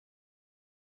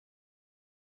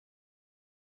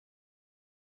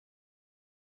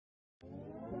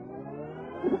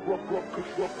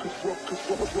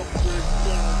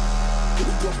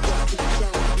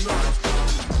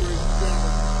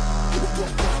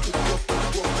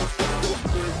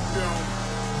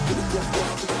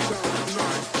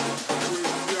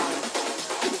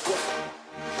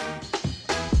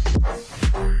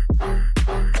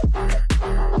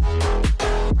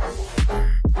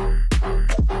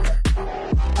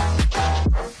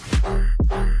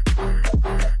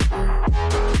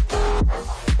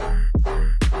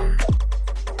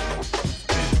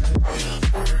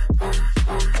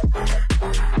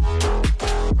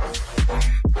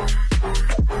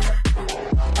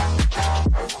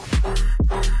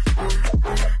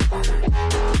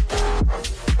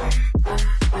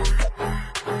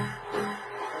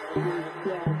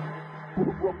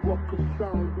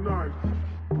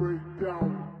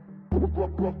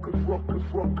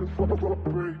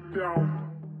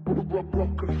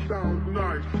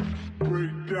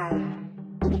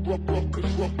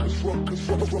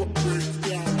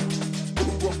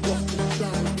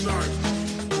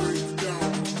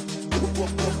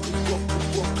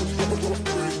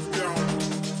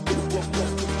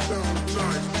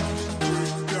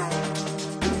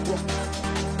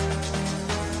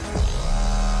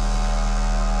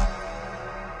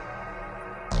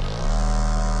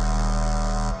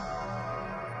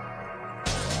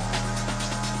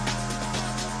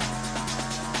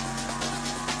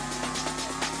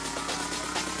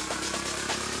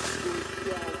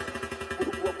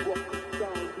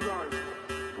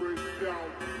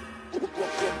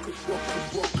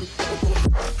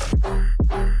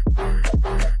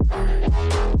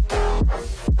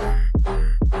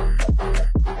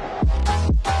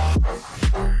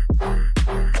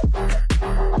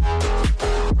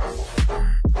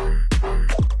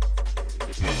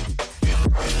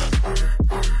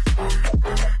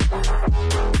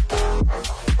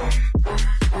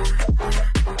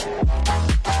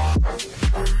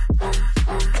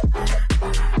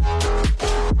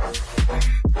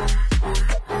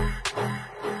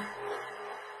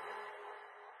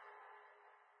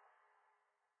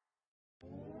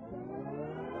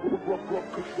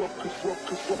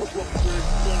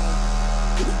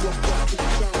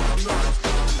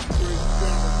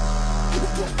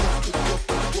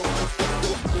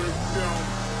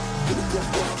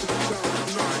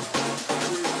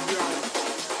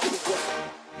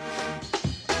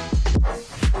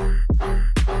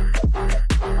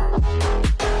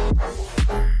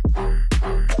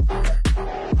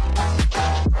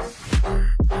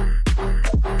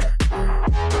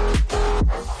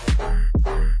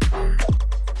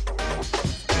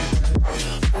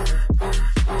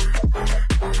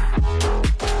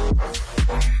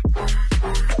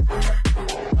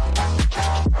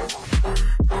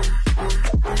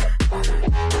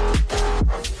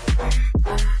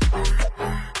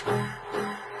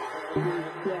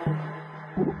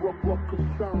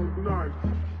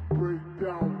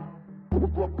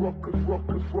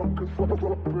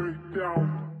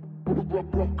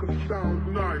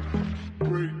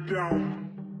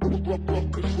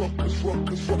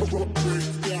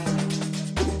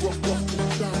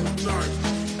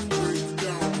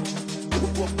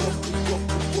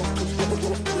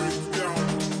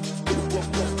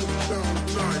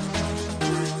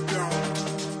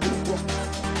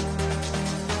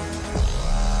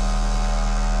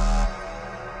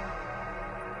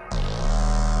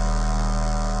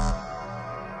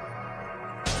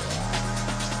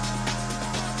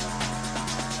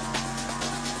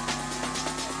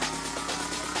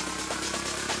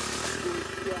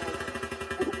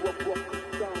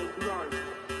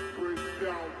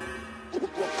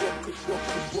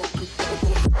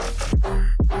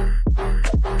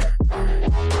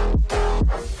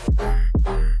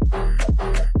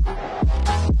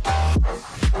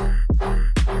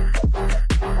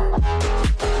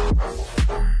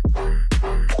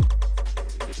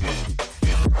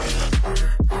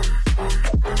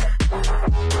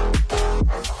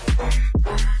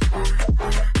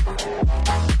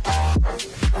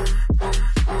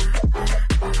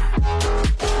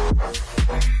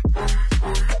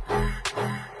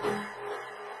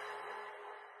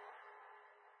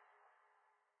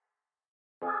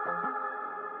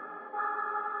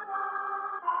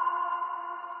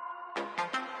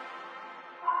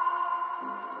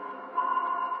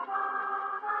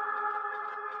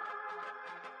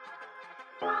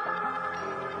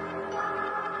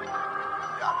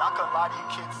I couldn't lie to you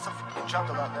kids, it's a fucking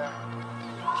jungle out there.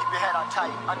 Keep your head on tight,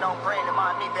 unknown brain and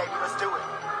mind me, baby, let's do it.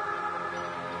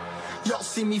 Y'all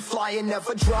see me flying,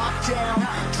 never drop down,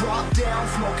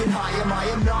 smoking high, I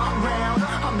am not round,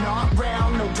 I'm not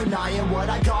round, no denying what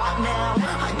I got now,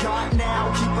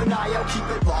 keep an eye out, keep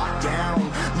it locked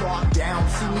down,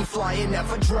 see me flying,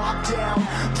 never drop down,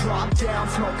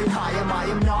 smoking high, I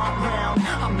am not round,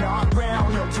 I'm not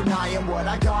round, no denying what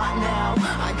I got now,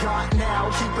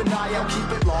 keep an eye out,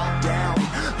 keep it locked down,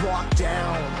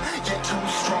 get too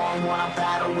strong when I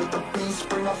battle with the beast,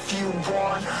 bring a few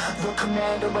on, the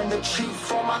commander and the chief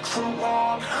for my crew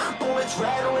on, bullets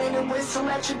rattling and whistle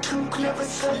at your toque, never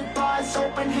sleep, eyes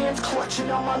open, hands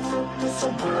clutching on my loot, this a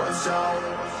war zone.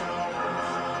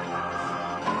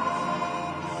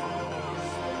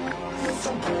 It's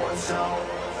a war zone.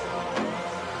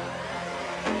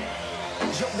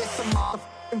 Yo, this a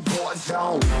motherfucking war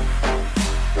zone.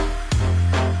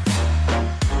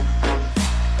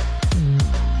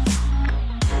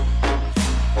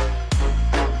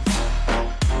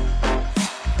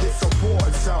 This a war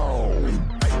zone.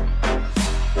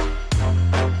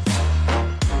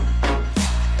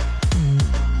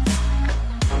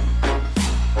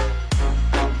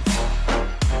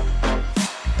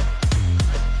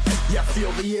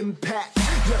 Feel the impact,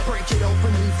 yeah, break it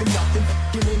open, leaving nothing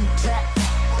f***ing intact.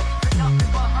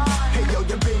 Hey yo,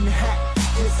 you been hacked,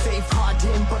 you're safe, hard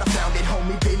in, but I found it,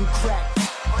 homie, been cracked.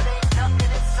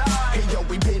 Hey yo,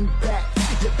 we been back,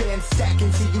 your band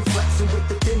stacking, see you flexing with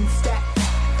the thin stack.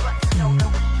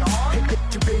 Hey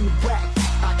bitch, you been whacked,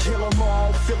 I kill them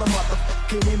all, feel the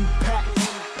motherfucking impact.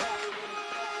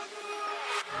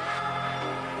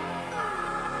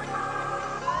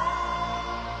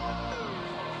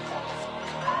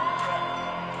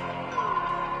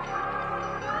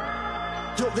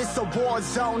 Yo, this a war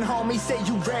zone, homie, say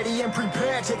you ready and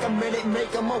prepared. Take a minute,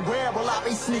 make them aware. Well, I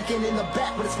be sneaking in the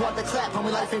back, but it's what the clap,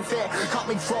 homie, life ain't fair. Caught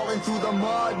me crawling through the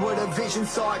mud where the vision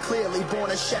saw it clearly. Born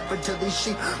a shepherd to these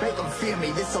sheep, make them fear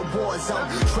me. This a war zone,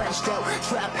 trashed out,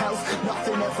 trap house,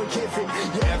 nothing ever given.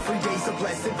 Yeah, every day's a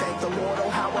blessing, thank the Lord, oh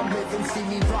how I'm living. See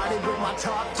me riding with my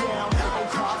top down, oh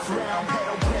cops round,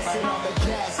 pedal pressing on the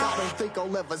gas. I don't think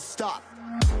I'll ever stop.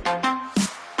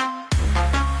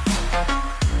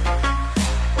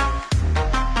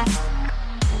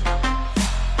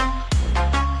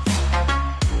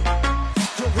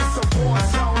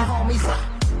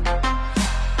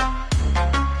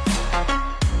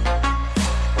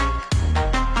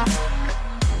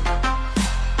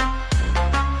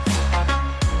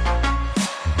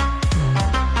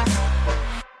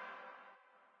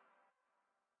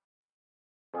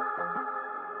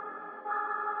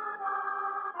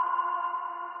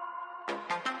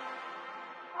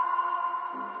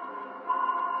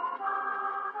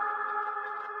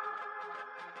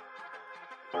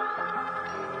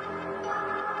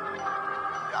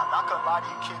 I'm not gonna lie to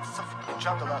you kids, it's a f***ing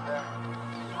jungle out there.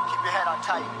 Keep your head on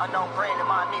tight, unknown brain and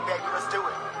mind me, baby, let's do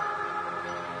it.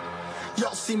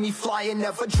 Y'all see me flying,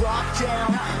 never drop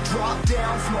down,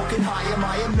 smoking high,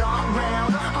 I am not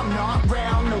round, I'm not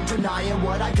round, no denying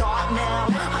what I got now,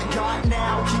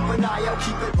 keep an eye out,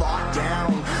 keep it locked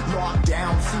down,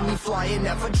 see me flying,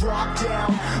 never drop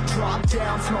down,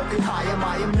 smoking high,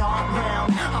 I am not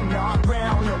round, I'm not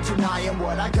round, no denying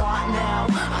what I got now,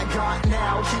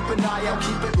 keep an eye out,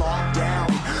 keep it locked down,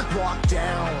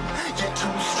 get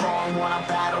too strong when I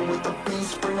battle with the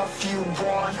beast, bring a few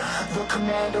on, the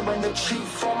commander and the chief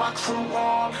for my crew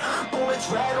on, bullets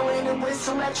rattling and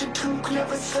whistle at your toque,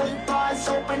 never sleep, eyes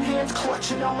open, hands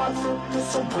clutching on my loot,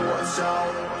 this a war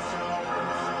zone.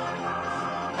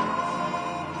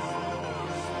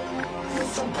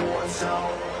 It's a war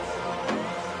zone.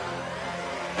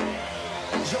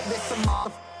 Yo, this a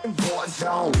motherfucking war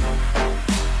zone.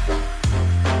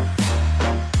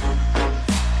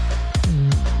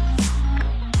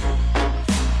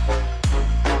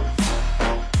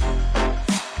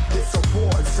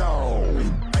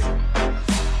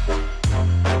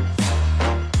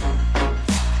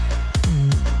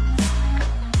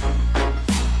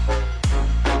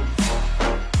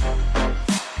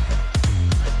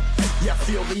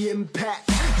 The impact,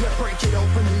 yeah, break it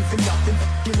open, leaving nothing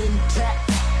f***ing intact.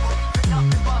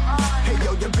 Hey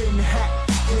yo, you been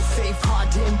hacked, you're safe,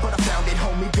 hard in, but I found it,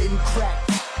 homie, been cracked.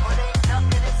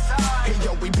 Hey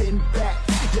yo, we been back,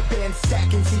 your band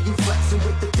stacking, see you flexing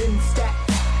with the thin stack.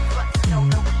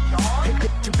 Hey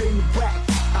bitch, you been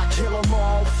whacked, I kill them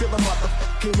all, feel the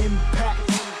motherfucking impact.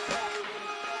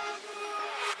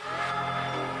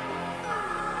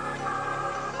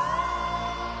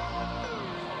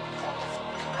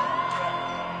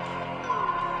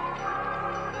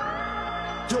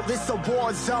 Yo, this a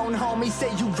war zone, homie. Say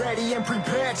you ready and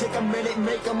prepared. Take a minute,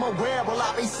 make them aware. Well,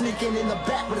 I be sneaking in the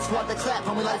back, but it's what the clap,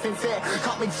 homie, life ain't fair.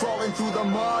 Caught me crawling through the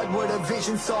mud where the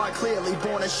vision saw it clearly.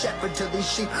 Born a shepherd to these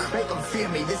sheep, make them fear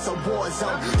me. This a war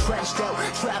zone, trashed out,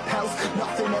 trap house,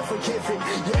 nothing ever given.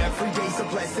 Yeah, every day's a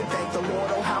blessing, thank the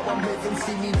Lord, oh how I'm living.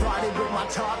 See me riding with my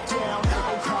top down,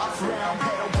 oh cops round,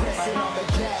 pedal pressing on the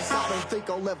gas. I don't think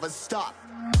I'll ever stop.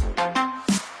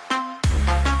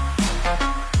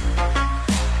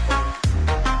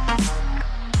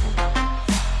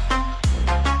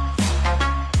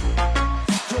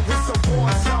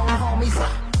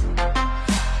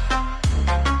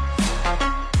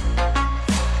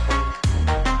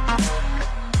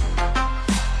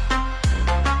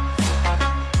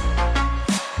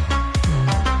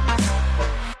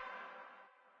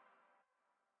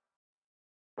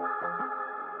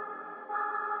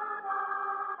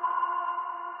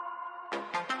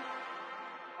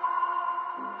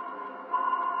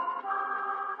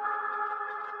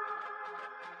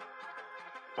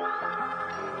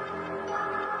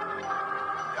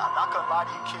 I'm not gonna lie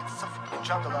to you kids, it's a f***ing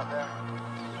jungle out there.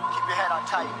 Keep your head on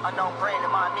tight, unknown brain,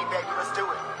 remind me, baby, let's do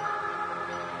it.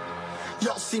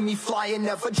 Y'all see me flying,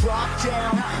 never drop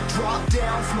down,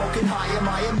 smoking high,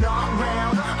 I am not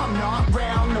round, I'm not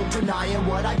round, no denying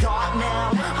what I got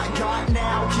now,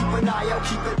 keep an eye out,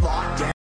 keep it locked down.